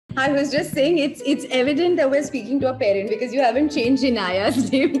I was just saying it's evident that we're speaking to a parent because you haven't changed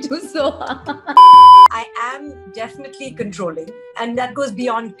Inaya's name to Soha. I am definitely controlling, and that goes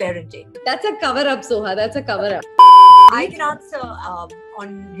beyond parenting. That's a cover-up, Soha. That's a cover-up. I can answer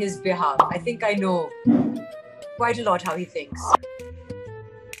on his behalf. I think I know quite a lot how he thinks.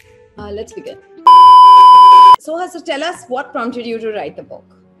 Let's begin. Soha, so tell us what prompted you to write the book.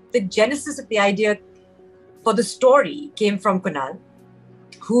 The genesis of the idea for the story came from Kunal,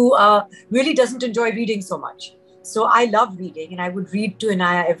 who really doesn't enjoy reading so much. So I love reading, and I would read to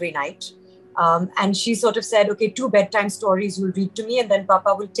Inaya every night. And she sort of said, okay, 2 bedtime stories you'll read to me, and then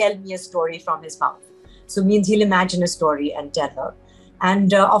Papa will tell me a story from his mouth. So means he'll imagine a story and tell her.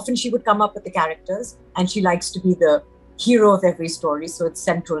 And often she would come up with the characters, and she likes to be the hero of every story, so it's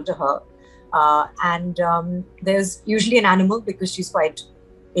central to her. There's usually an animal because she's quite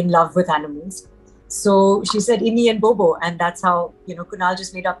in love with animals. So she said Inni and Bobo, and that's how, Kunal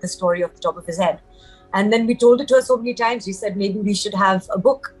just made up the story off the top of his head. And then we told it to her so many times. We said maybe we should have a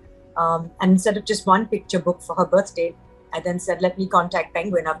book. And instead of just one picture book for her birthday, I then said, let me contact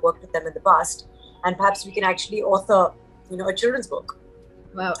Penguin. I've worked with them in the past. And perhaps we can actually author, a children's book.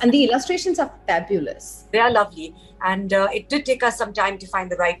 Wow. And the illustrations are fabulous. They are lovely. And it did take us some time to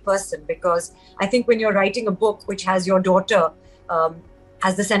find the right person, because I think when you're writing a book which has your daughter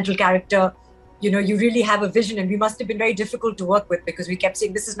as the central character, you really have a vision, and we must have been very difficult to work with because we kept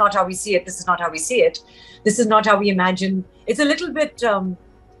saying, this is not how we see it. This is not how we see it. This is not how we imagine. It's a little bit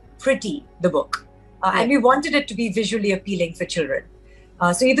pretty, the book. And we wanted it to be visually appealing for children.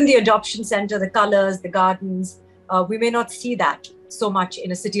 So even the adoption center, the colors, the gardens, we may not see that so much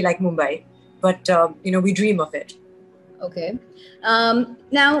in a city like Mumbai, but we dream of it. Okay.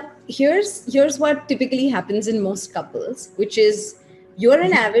 Now, here's what typically happens in most couples, which is you're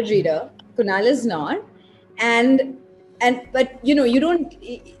an avid reader, Kunal is not, but you don't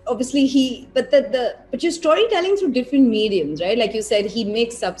obviously but you're storytelling through different mediums, right? Like you said, he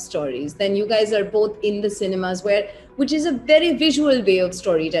makes up stories. Then you guys are both in the cinemas, which is a very visual way of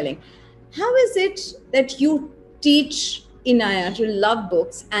storytelling. How is it that you teach Inaya to love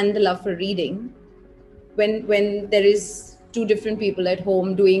books and the love for reading when there is 2 different people at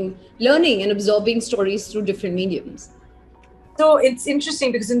home learning and absorbing stories through different mediums? So it's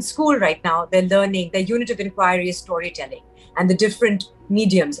interesting because in school right now, they're learning, their unit of inquiry is storytelling and the different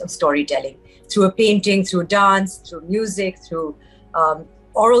mediums of storytelling, through a painting, through dance, through music, through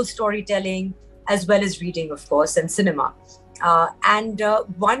oral storytelling, as well as reading, of course, and cinema.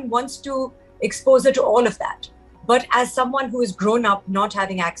 One wants to expose her to all of that. But as someone who has grown up not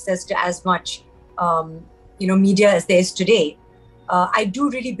having access to as much, media as there is today, I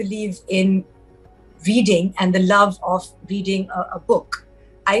do really believe in reading and the love of reading a book.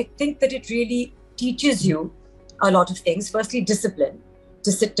 I think that it really teaches you a lot of things. Firstly, discipline,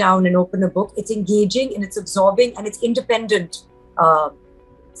 to sit down and open a book. It's engaging and it's absorbing and it's independent.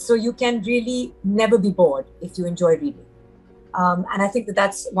 So you can really never be bored if you enjoy reading. And I think that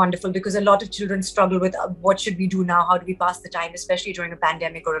that's wonderful because a lot of children struggle with what should we do now? How do we pass the time, especially during a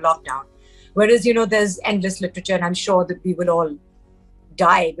pandemic or a lockdown? Whereas, there's endless literature, and I'm sure that we will all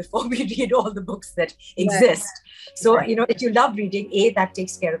die before we read all the books that exist. Right. So, if you love reading, that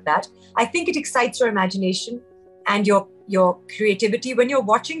takes care of that. I think it excites your imagination and your creativity. When you're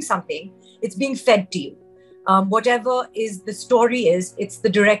watching something, it's being fed to you. Whatever is the story it's the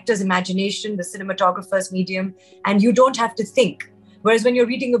director's imagination, the cinematographer's medium, and you don't have to think. Whereas when you're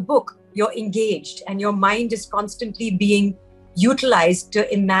reading a book, you're engaged and your mind is constantly being utilized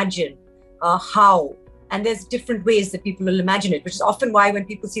to imagine how. And there's different ways that people will imagine it, which is often why when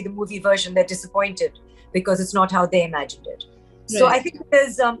people see the movie version, they're disappointed because it's not how they imagined it. Right. So I think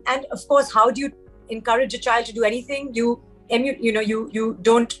there's, and of course, how do you encourage a child to do anything? You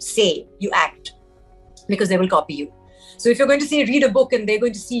don't say, you act, because they will copy you. So if you're going to say, read a book, and they're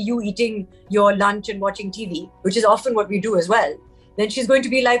going to see you eating your lunch and watching TV, which is often what we do as well, then she's going to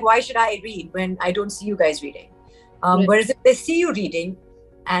be like, why should I read when I don't see you guys reading? Right. Whereas if they see you reading,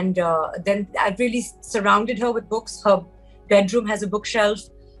 and then I've really surrounded her with books. Her bedroom has a bookshelf.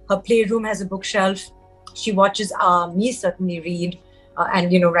 Her playroom has a bookshelf. She watches me certainly read.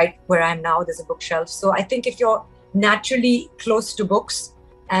 And, right where I am now, there's a bookshelf. So I think if you're naturally close to books,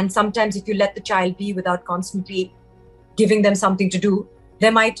 and sometimes if you let the child be without constantly giving them something to do,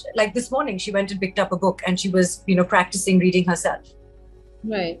 they might, like this morning, she went and picked up a book and she was, practicing reading herself.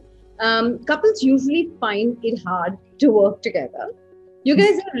 Right. Couples usually find it hard to work together. You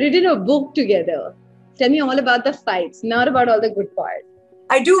guys have written a book together. Tell me all about the fights, not about all the good parts.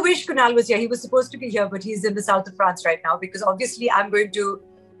 I do wish Kunal was here. He was supposed to be here, but he's in the south of France right now because obviously I'm going to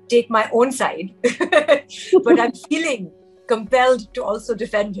take my own side. But I'm feeling compelled to also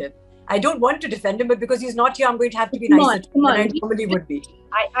defend him. I don't want to defend him, but because he's not here, I'm going to have to be Come nicer on, come than on. I normally would be.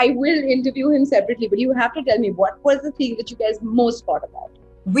 I will interview him separately, but you have to tell me, what was the thing that you guys most fought about?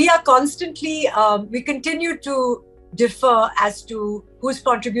 We are constantly, we continue to differ as to whose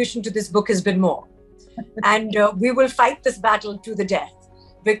contribution to this book has been more. And we will fight this battle to the death,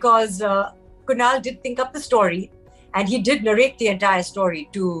 because Kunal did think up the story and he did narrate the entire story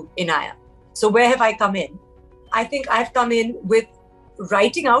to Inaya. So where have I come in? I think I've come in with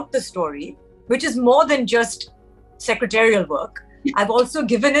writing out the story, which is more than just secretarial work. I've also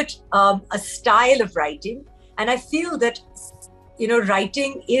given it a style of writing. And I feel that,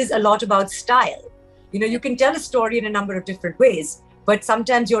 writing is a lot about style. You can tell a story in a number of different ways, but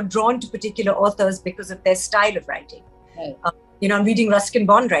sometimes you're drawn to particular authors because of their style of writing. Right. I'm reading Ruskin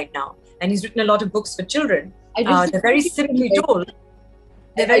Bond right now, and he's written a lot of books for children. They're very simply told.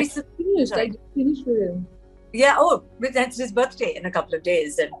 They're very simply. I just finished with him. Yeah. Oh, that's his birthday in a couple of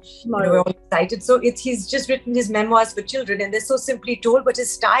days, and we're all excited. So he's just written his memoirs for children, and they're so simply told, but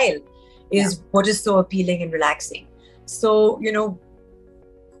his style is what is so appealing and relaxing. So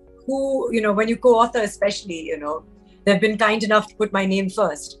when you co-author, especially, they've been kind enough to put my name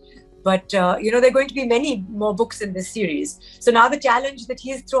first. But there are going to be many more books in this series. So now the challenge that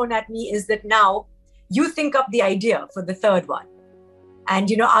he's thrown at me is that now you think up the idea for the third one, and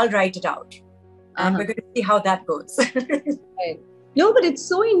I'll write it out. And we're going to see how that goes. Right. No, but it's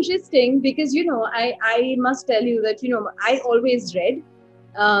so interesting because, I must tell you that, I always read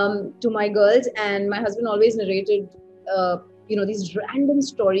to my girls, and my husband always narrated, these random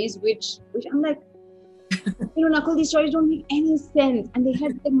stories, which I'm like, Nakul, these stories don't make any sense. And they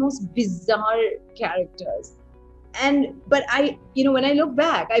had the most bizarre characters. But when I look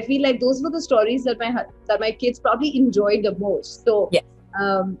back, I feel like those were the stories that my kids probably enjoyed the most. So, yeah.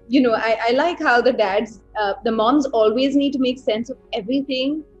 I like how the moms always need to make sense of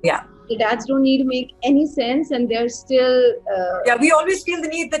everything. Yeah. The dads don't need to make any sense, and they're still. We always feel the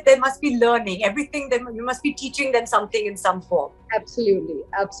need that there must be learning. Everything, you must be teaching them something in some form. Absolutely.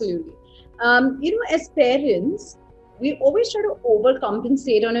 Absolutely. As parents, we always try to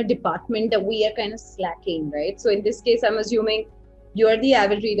overcompensate on a department that we are kind of slacking, right? So in this case, I'm assuming you're the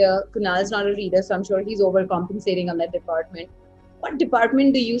avid reader. Kunal is not a reader, so I'm sure he's overcompensating on that department. What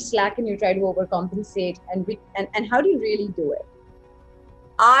department do you slack and you try to overcompensate, and how do you really do it?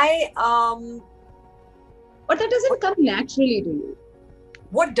 But that doesn't come naturally to you.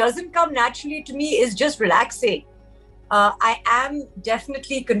 What doesn't come naturally to me is just relaxing. I am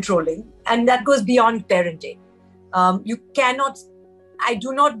definitely controlling, and that goes beyond parenting. I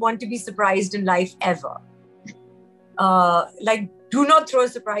do not want to be surprised in life ever. Do not throw a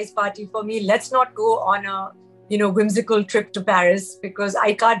surprise party for me. Let's not go on a whimsical trip to Paris, because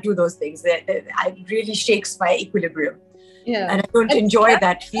I can't do those things. It really shakes my equilibrium. Yeah. And I don't enjoy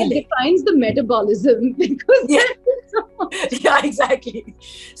that feeling. It defines the metabolism because yeah, exactly.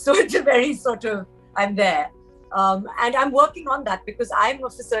 So it's a very sort of, I'm there. And I'm working on that because I'm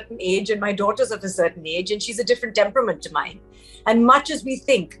of a certain age and my daughter's of a certain age, and she's a different temperament to mine. And much as we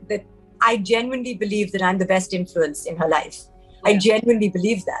think that, I genuinely believe that I'm the best influence in her life. Yeah. I genuinely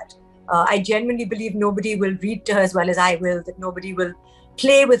believe that. I genuinely believe nobody will read to her as well as I will, that nobody will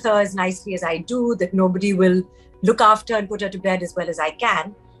play with her as nicely as I do, that nobody will look after and put her to bed as well as I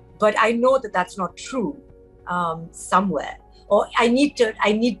can. But I know that that's not true somewhere, or I need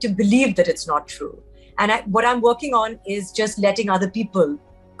to believe that it's not true. And what I'm working on is just letting other people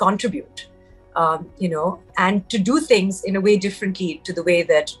contribute, and to do things in a way differently to the way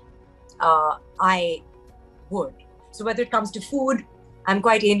that I would. So whether it comes to food, I'm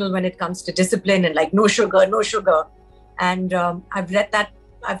quite anal when it comes to discipline and no sugar. And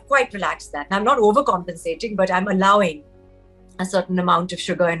I've quite relaxed that. And I'm not overcompensating, but I'm allowing a certain amount of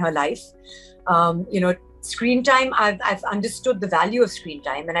sugar in her life. Screen time, I've understood the value of screen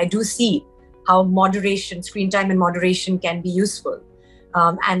time, and I do see how screen time and moderation can be useful.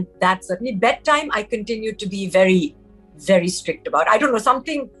 And that's certainly bedtime. I continue to be very, very strict about. I don't know,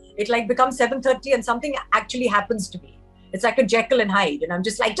 it becomes 7:30 and something actually happens to me. It's like a Jekyll and Hyde, and I'm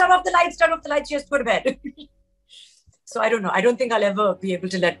just like, turn off the lights, just go to bed. So I don't know. I don't think I'll ever be able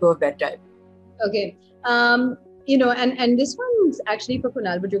to let go of bedtime. Okay. And this one's actually for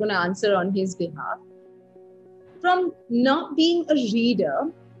Kunal, but you're going to answer on his behalf. From not being a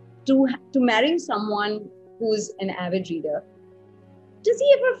reader to marrying someone who's an avid reader, does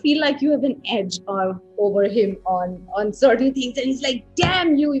he ever feel like you have an edge over him on certain things? And he's like,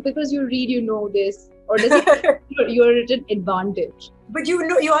 damn you, because you read, this. Or does he feel you're at an advantage? But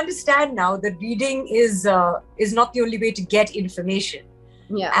you understand now that reading is not the only way to get information.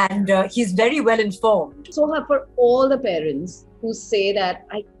 Yeah. And he's very well informed. So for all the parents who say that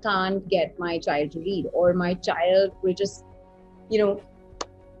I can't get my child to read, or my child will just, you know,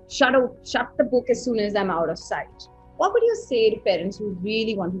 shut the book as soon as I'm out of sight, what would you say to parents who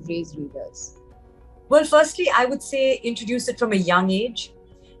really want to raise readers? Well, firstly, I would say introduce it from a young age,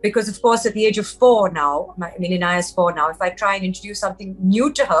 because of course at the age of 4 now, Inaya is 4 now, if I try and introduce something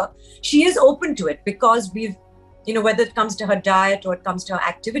new to her, she is open to it, because we've, whether it comes to her diet or it comes to her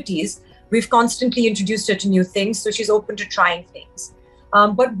activities, we've constantly introduced her to new things, so she's open to trying things.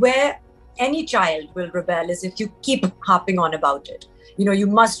 But where any child will rebel is if you keep harping on about it. You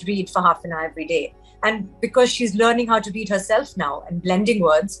must read for half an hour every day. And because she's learning how to read herself now and blending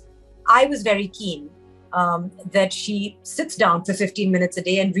words, I was very keen that she sits down for 15 minutes a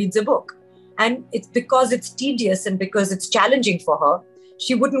day and reads a book. And it's because it's tedious and because it's challenging for her,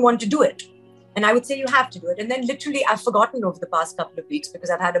 she wouldn't want to do it. And I would say you have to do it. And then literally I've forgotten over the past couple of weeks, because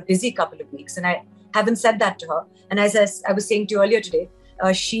I've had a busy couple of weeks and I haven't said that to her. And as I was saying to you earlier today,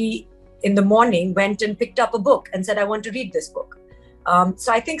 she in the morning went and picked up a book and said, I want to read this book.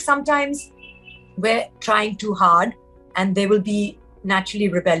 So I think sometimes we're trying too hard and they will be naturally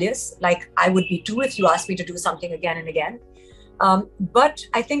rebellious, like I would be too if you asked me to do something again and again. But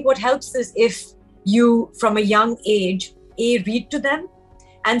I think what helps is if you, from a young age, read to them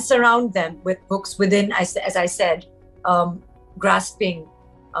and surround them with books within, as I said, grasping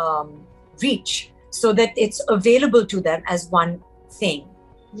reach, so that it's available to them as one thing.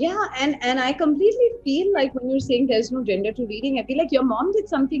 Yeah, and I completely feel like when you're saying there's no gender to reading, I feel like your mom did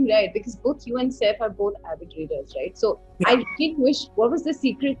something right, because both you and Seth are both avid readers, right? So yeah. I did wish, what was the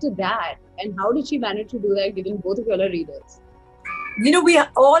secret to that? And how did she manage to do that, given both of y'all are readers? We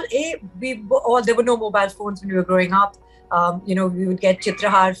all, there were no mobile phones when we were growing up. We would get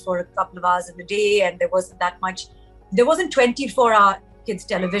Chitrahar for a couple of hours in the day, and there wasn't 24-hour kids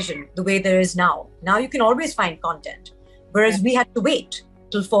television the way there is now. Now you can always find content, whereas we had to wait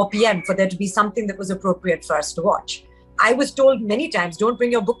till 4 p.m. for there to be something that was appropriate for us to watch. I was told many times, don't bring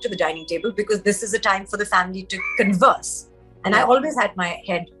your book to the dining table, because this is a time for the family to converse. And I always had my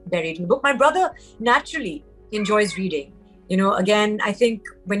head buried in the book. My brother naturally enjoys reading. Again, I think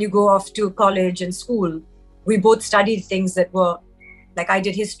when you go off to college and school, we both studied things that were, like I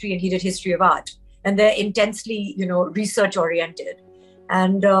did history and he did history of art. And they're intensely, research oriented.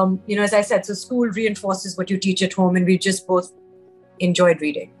 And, as I said, so school reinforces what you teach at home, and we just both enjoyed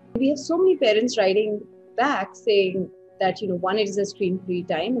reading. We have so many parents writing back saying that, one, it is a screen-free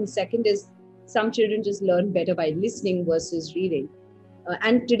time, and second is some children just learn better by listening versus reading.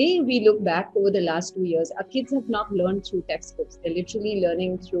 And today we look back over the last 2 years, our kids have not learned through textbooks. They're literally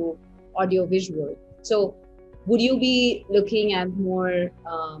learning through audio visual. So would you be looking at more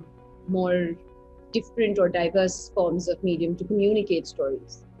different or diverse forms of medium to communicate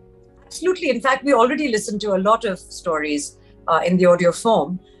stories? Absolutely. In fact, we already listen to a lot of stories in the audio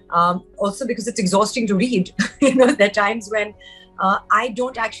form, also because it's exhausting to read. There are times when I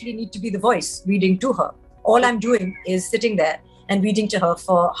don't actually need to be the voice reading to her. All I'm doing is sitting there and reading to her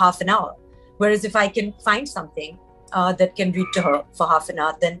for half an hour. Whereas if I can find something that can read to her for half an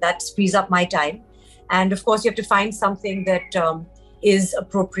hour, then that frees up my time. And of course, you have to find something that is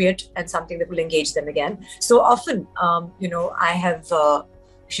appropriate and something that will engage them again. So often, I have...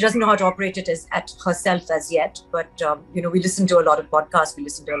 she doesn't know how to operate it at herself as yet, but we listen to a lot of podcasts, we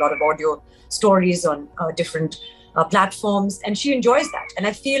listen to a lot of audio stories on different platforms, and she enjoys that. And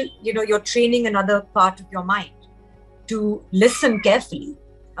I feel, you're training another part of your mind to listen carefully,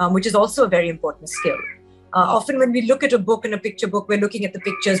 which is also a very important skill. Often when we look at a book and a picture book, we're looking at the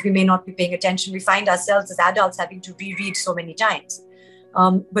pictures, we may not be paying attention. We find ourselves as adults having to reread so many times.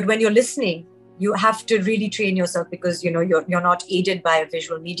 But when you're listening, you have to really train yourself, because you're not aided by a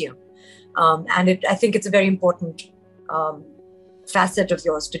visual medium, and I think it's a very important facet of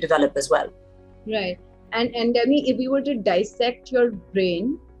yours to develop as well. Right. And tell me, if we were to dissect your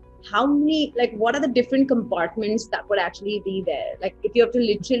brain, how many, what are the different compartments that would actually be there? Like, if you have to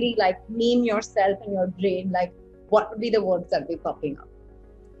literally name yourself in your brain, what would be the words that be popping up?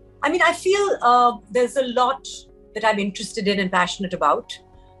 I feel there's a lot that I'm interested in and passionate about.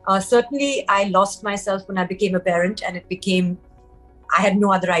 Certainly, I lost myself when I became a parent, and I had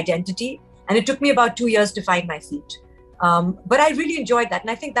no other identity. And it took me about 2 years to find my feet. But I really enjoyed that. And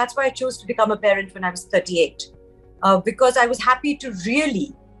I think that's why I chose to become a parent when I was 38, because I was happy to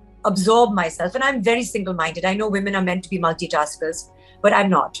really absorb myself. And I'm very single-minded. I know women are meant to be multitaskers, but I'm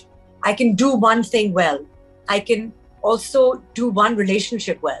not. I can do one thing well. I can also do one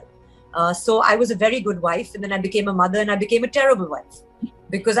relationship well. So I was a very good wife, and then I became a mother, and I became a terrible wife,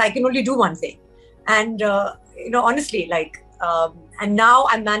 because I can only do one thing. And, honestly, And now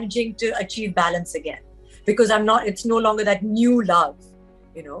I'm managing to achieve balance again, because it's no longer that new love,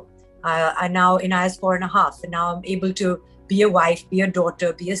 you know. I now, Inaya is 4.5, and now I'm able to be a wife, be a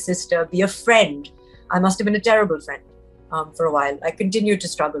daughter, be a sister, be a friend. I must have been a terrible friend for a while. I continue to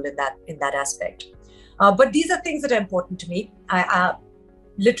struggle in that aspect. But these are things that are important to me.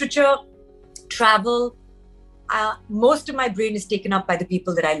 Literature, travel. Most of my brain is taken up by the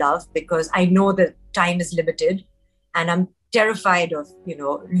people that I love, because I know that time is limited, and I'm terrified of,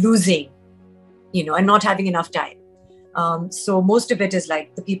 losing, and not having enough time. So most of it is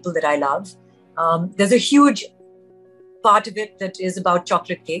like the people that I love. There's a huge part of it that is about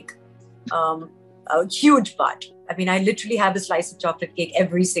chocolate cake. A huge part. I mean, I literally have a slice of chocolate cake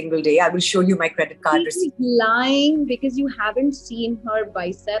every single day. I will show you my credit card receipt. She's lying because you haven't seen her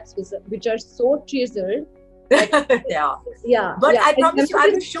biceps, which are so chiseled. Yeah. But I promise you, I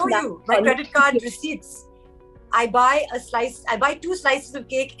will show you my credit card receipts. I buy 2 slices of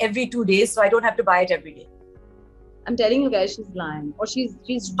cake every 2 days, so I don't have to buy it every day. I'm telling you guys, she's lying. Or she's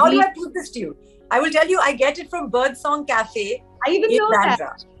How do I prove this to you? I will tell you, I get it from Birdsong Cafe. I even know Bandra.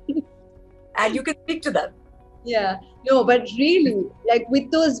 that. And you can speak to them. Yeah. No, but really, like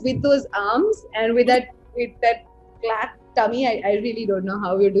with those arms and with that flat tummy, I really don't know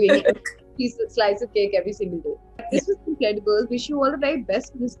how you're doing a slice of cake every single day. This was incredible. Wish you all the very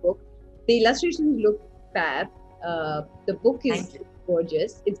best for this book. The illustrations look fab. The book is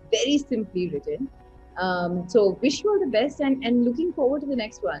gorgeous. It's very simply written. So wish you all the best, and looking forward to the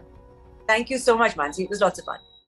next one. Thank you so much, Mansi. It was lots of fun.